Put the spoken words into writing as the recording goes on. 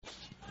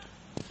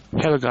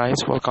Hello guys,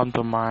 welcome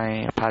to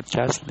my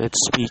podcast. Let's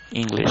speak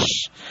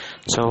English.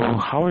 So,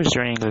 how is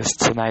your English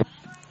tonight,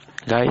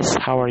 guys?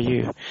 How are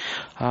you?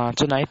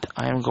 Tonight,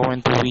 I am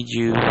going to read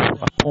you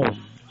a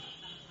poem.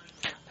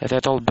 The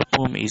title of the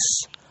poem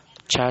is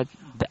Chad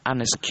the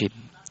Honest Kid.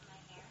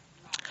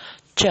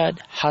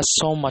 Chad has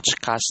so much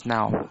cash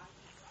now.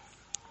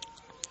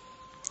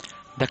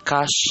 The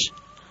cash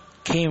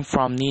came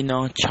from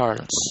Nino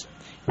Charles.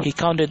 He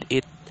counted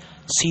it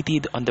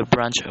seated on the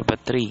branch of a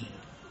tree,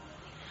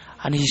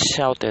 and he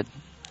shouted,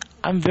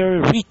 "I'm very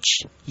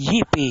rich,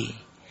 yippee!"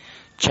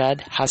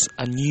 Chad has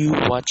a new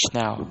watch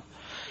now.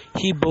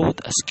 He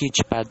bought a sketch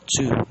pad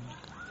too.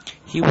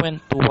 He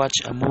went to watch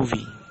a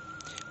movie.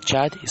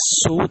 Chad is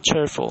so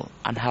cheerful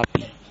and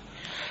happy.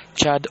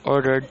 Chad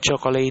ordered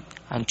chocolate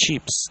and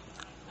chips.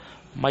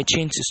 "My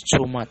change is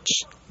too much,"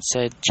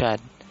 said Chad.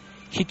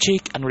 He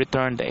checked and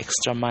returned the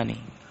extra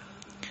money.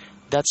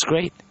 "That's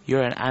great,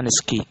 you're an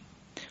honest kid,"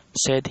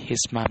 said his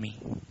mommy.